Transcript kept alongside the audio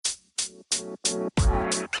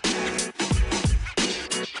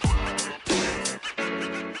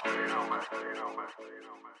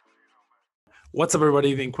What's up,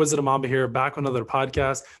 everybody? The Inquisitive Mamba here, back with another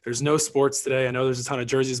podcast. There's no sports today. I know there's a ton of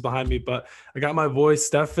jerseys behind me, but I got my boy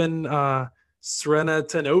Stefan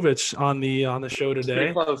Srenetanovic on the show today.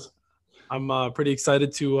 Pretty close. I'm pretty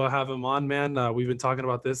excited to have him on, man. We've been talking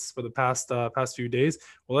about this for the past few days.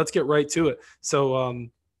 Well, let's get right to it. So,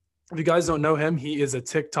 if you guys don't know him, he is a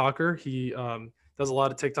TikToker. He does a lot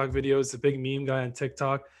of TikTok videos. A big meme guy on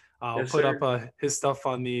TikTok. I'll Yes, put sir. up his stuff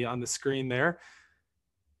on the screen there.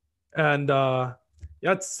 And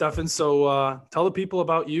yeah, Stefan. So tell the people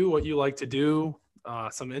about you, what you like to do,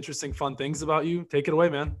 some interesting, fun things about you. Take it away,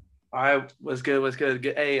 man. All right, what's good?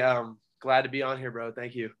 Hey, glad to be on here, bro.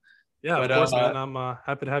 Thank you. Yeah, But of course, man. I'm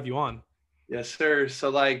happy to have you on. yes, sir. So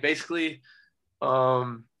like basically,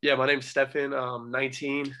 yeah, my name's Stefan.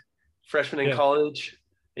 19, freshman in Yeah. college.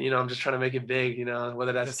 And, I'm just trying to make it big.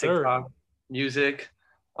 Whether that's Yes, sir. TikTok, music.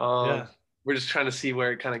 Yeah, We're just trying to see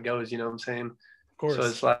where it kind of goes. You know what I'm saying? of course. So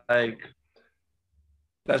it's like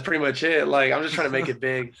that's pretty much it. Like I'm just trying to make it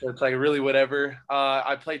big. So it's like really whatever.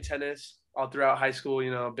 I played tennis all throughout high school.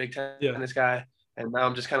 Big tennis guy. And now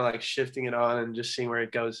I'm just kind of like shifting it on and just seeing where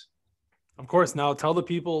it goes. Of course. Now tell the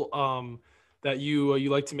people that you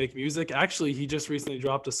like to make music. Actually, he just recently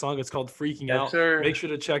dropped a song. It's called Freaking Yes, Out. sir. Make sure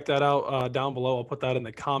to check that out down below. I'll put that in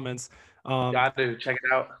the comments. Got to check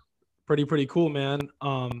it out. Pretty cool, man.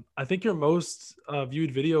 I think your most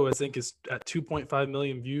viewed video, I think, is at 2.5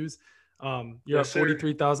 million views. You're Yes, at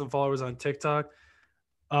 43,000 followers on TikTok.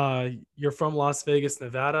 You're from Las Vegas,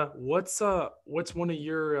 Nevada. What's one of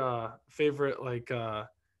your favorite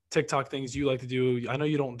TikTok things you like to do? I know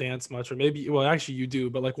you don't dance much, or maybe, well, actually you do,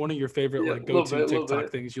 but like one of your favorite Yeah, like little go-to bit. TikTok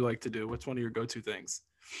things you like to do. What's one of your go-to things?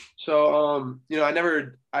 So,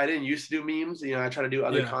 I didn't used to do memes. I try to do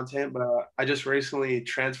other Yeah. content, but I just recently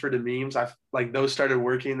transferred to memes. Those started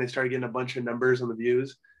working. They started getting a bunch of numbers on the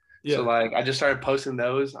views. Yeah. So like I just started posting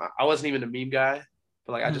those. I wasn't even a meme guy,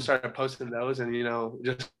 but like I just Mhm. started posting those, and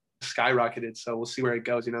just skyrocketed. So we'll see where it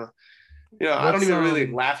goes. I don't What's, even really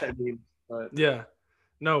laugh at memes, but Yeah.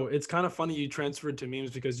 No, it's kind of funny you transferred to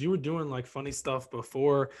memes because you were doing like funny stuff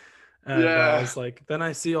before. And I yeah, was like, then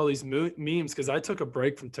I see all these memes because I took a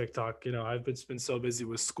break from TikTok. I've been so busy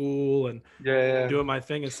with school and yeah, doing my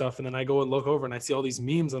thing and stuff. And then I go and look over and I see all these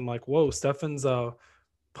memes. I'm like, whoa, Stefan's yeah,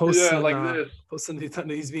 posting like this. posting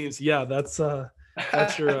these memes. Yeah, that's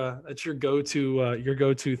your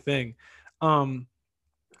go-to thing. Um,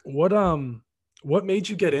 what made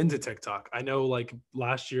you get into TikTok? I know like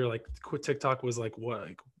last year, like TikTok was like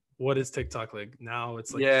what is TikTok like now?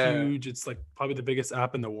 It's like Yeah. huge. It's like probably the biggest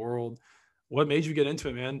app in the world. What made you get into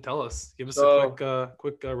it, man? Tell us. Give us a So,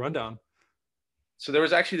 quick rundown. so there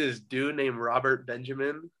was actually this dude named Robert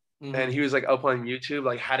Benjamin, and he was like up on YouTube,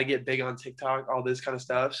 like how to get big on TikTok, all this kind of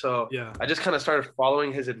stuff. So Yeah. I just kind of started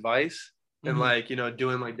following his advice and Mhm. like,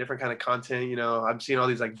 doing like different kind of content. I'm seeing all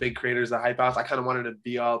these like big creators that hype house. I kind of wanted to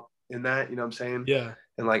be all in that, you know what I'm saying? Yeah.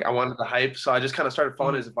 And like I wanted the hype. So I just kind of started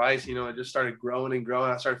following Mhm. his advice, it just started growing and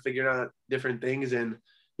growing. I started figuring out different things, and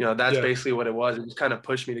that's Yeah. basically what it was. It just kind of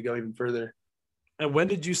pushed me to go even further. And when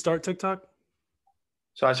did you start TikTok?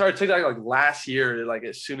 So I started TikTok like last year, like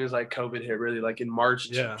as soon as like COVID hit, really like in March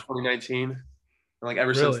Yeah. 2019. And like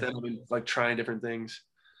ever since Really? then, I've been like trying different things.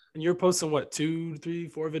 And you're posting what, 2, 3,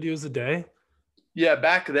 4 videos a day? Yeah,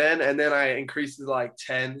 back then, and then I increased it to like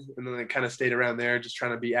 10, and then it kind of stayed around there, just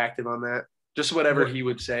trying to be active on that. Just whatever What? he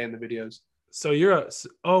would say in the videos. So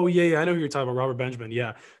oh yeah, I know who you're talking about, Robert Benjamin.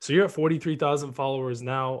 Yeah. So you're at 43,000 followers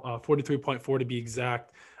now, 43.4 to be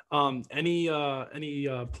exact. Any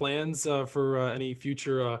plans for any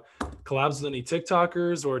future collabs with any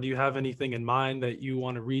TikTokers, or do you have anything in mind that you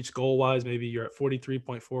want to reach goal wise? Maybe you're at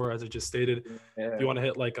 43.4, as I just stated. Yeah. You want to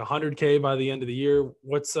hit like 100K by the end of the year.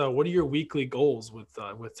 What are your weekly goals with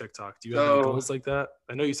TikTok? Do you have any goals like that?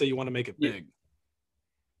 I know you say you want to make it big.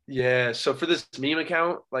 Yeah. So for this meme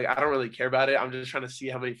account, like I don't really care about it. I'm just trying to see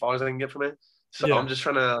how many followers I can get from it. So Yeah. I'm just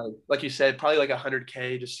trying to, like you said, probably like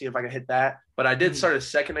 100K, just see if I can hit that. But I did Mhm. start a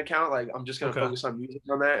second account. Like I'm just gonna Okay. focus on music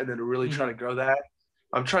on that, and then really try to Mhm. grow that.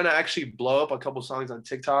 I'm trying to actually blow up a couple songs on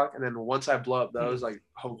TikTok, and then once I blow up those, like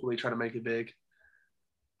hopefully try to make it big.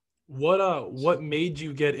 What made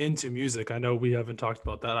you get into music? I know we haven't talked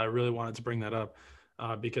about that. I really wanted to bring that up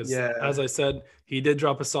because, Yeah. as I said, he did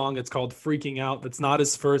drop a song. It's called "Freaking Out." That's not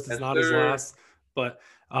his first. It's Yes, not his sir. last. But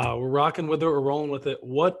we're rocking with it. We're rolling with it.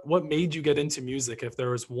 What made you get into music? If there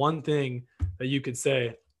was one thing that you could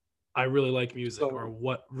say, I really like music, or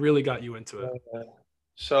what really got you into it?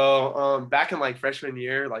 So back in like freshman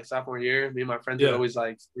year, like sophomore year, me and my friends would Yeah. always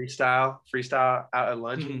like freestyle out at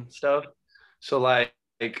lunch Mhm. and stuff. So like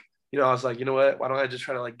you know, I was like, you know what? Why don't I just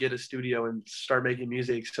try to like get a studio and start making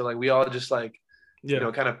music? So like we all just like, you Yeah.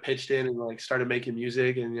 know, kind of pitched in and like started making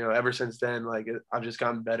music, and you know, ever since then, like I've just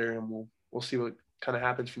gotten better, and we'll see what kind of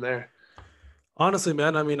happens from there. Honestly,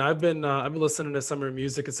 man, I mean, I've been listening to some of your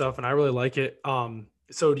music and stuff, and I really like it.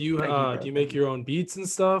 So Thank you, do bro. you Thank make you. your own beats and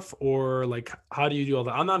stuff, or like how do you do all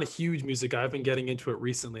that? I'm not a huge music guy. I've been getting into it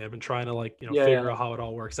recently. I've been trying to like, Yeah, figure yeah, out how it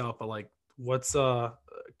all works out. But like, what's a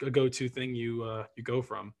go-to thing you go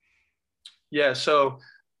from? yeah. So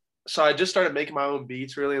I just started making my own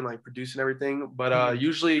beats really and like producing everything. But Mhm,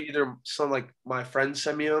 usually either some like my friends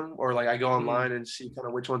send me them or like I go mhm. online and see kind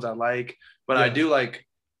of which ones I like. But Yeah,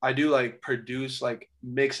 I do like produce like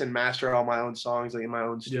mix and master all my own songs like in my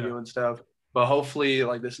own yeah. studio and stuff. But hopefully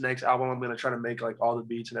like this next album I'm gonna try to make like all the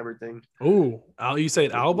beats and everything. Oh, you say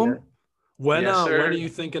an Yeah. album? Yes, When are sir. you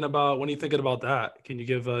thinking about that? Can you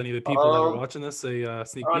give any of the people that are Um, watching this a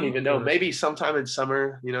sneak I don't peek even know. or? Maybe sometime in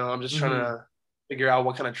summer. You know, I'm just trying Mhm. to figure out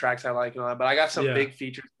what kind of tracks I like and all that. But I got some Yeah. big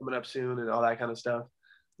features coming up soon and all that kind of stuff.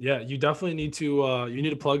 Yeah, you definitely need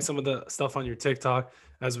to plug some of the stuff on your TikTok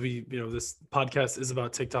as this podcast is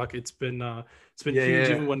about TikTok. It's been Yeah, huge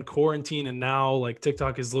yeah. even when quarantine, and now like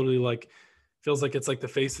TikTok is literally like feels like it's like the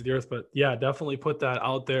face of the earth. But yeah, definitely put that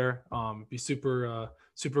out there. Be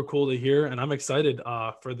super cool to hear, and I'm excited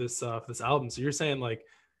for this album. So you're saying like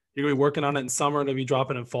you're gonna be working on it in summer and it'll be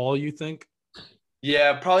dropping in fall, you think?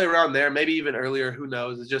 Yeah, probably around there, maybe even earlier. Who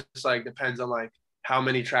knows? It just like depends on like how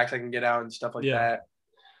many tracks I can get out and stuff like Yeah. that.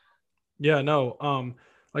 Yeah, no.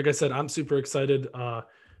 Like I said, I'm super excited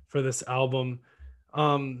for this album.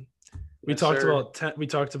 Um, Yes, sir. we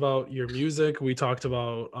talked about your music, we talked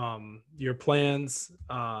about your plans.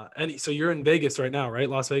 So you're in Vegas right now, right?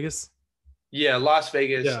 Las Vegas? Yeah, Las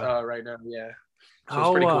Vegas Yeah. right now. Yeah, so it's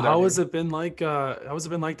pretty cool down How here. has it been like how has it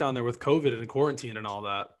been like down there with COVID and quarantine and all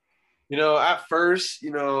that? You know, at first,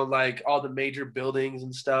 you know, like all the major buildings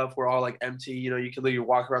and stuff were all like empty. You know, you could literally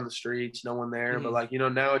walk around the streets, no one there. But Mhm. like, you know,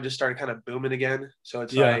 now it just started kind of booming again. So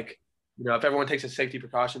it's Yeah, like, you know, if everyone takes the safety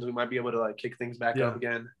precautions, we might be able to like kick things back up yeah.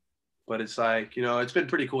 again. But it's like, you know, it's been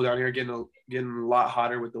pretty cool down here, getting a lot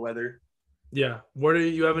hotter with the weather. Yeah. What are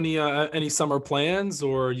you have any summer plans,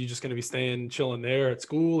 or are you just gonna be staying chilling there at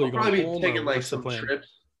school? Are I'll you going probably be home, or taking like what's the some plan? trips.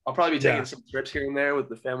 I'll probably be taking Yeah. some trips here and there with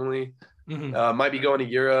the family. Hmm. Might be going to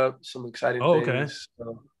Europe, some exciting Oh, okay. things.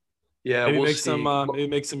 So, yeah, we'll see. Maybe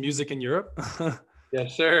make some music in Europe.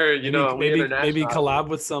 Yes, sir. You know, we Maybe international out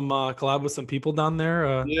here. collab with some people down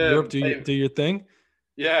there. Yeah, Europe, hey, do your thing.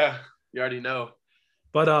 yeah, you already know.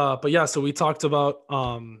 But yeah, so we talked about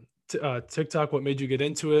TikTok, what made you get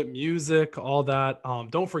into it, music, all that.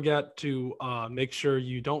 Don't forget to make sure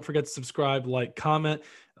you don't forget to subscribe, like, comment,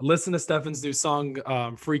 listen to Stefan's new song,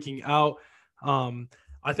 "Freaking Out." Um,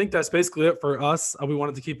 I think that's basically it for us. We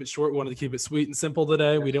wanted to keep it short. We wanted to keep it sweet and simple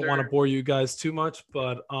today. We Yes, didn't want to sir. bore you guys too much,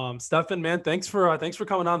 but Stefan, man, thanks for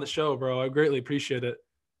coming on the show, bro. I greatly appreciate it.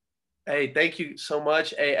 Hey, thank you so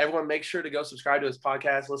much. Hey, everyone, make sure to go subscribe to his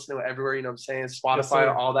podcast, listen to it everywhere, you know what I'm saying? Yes, Spotify,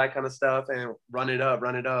 sir. all that kind of stuff, and run it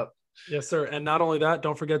up. Yes, sir. And not only that,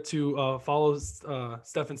 don't forget to follow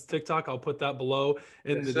Stefan's TikTok. I'll put that below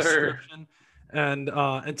in Yes, the sir. description. And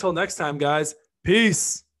until next time, guys,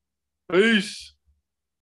 peace. Peace.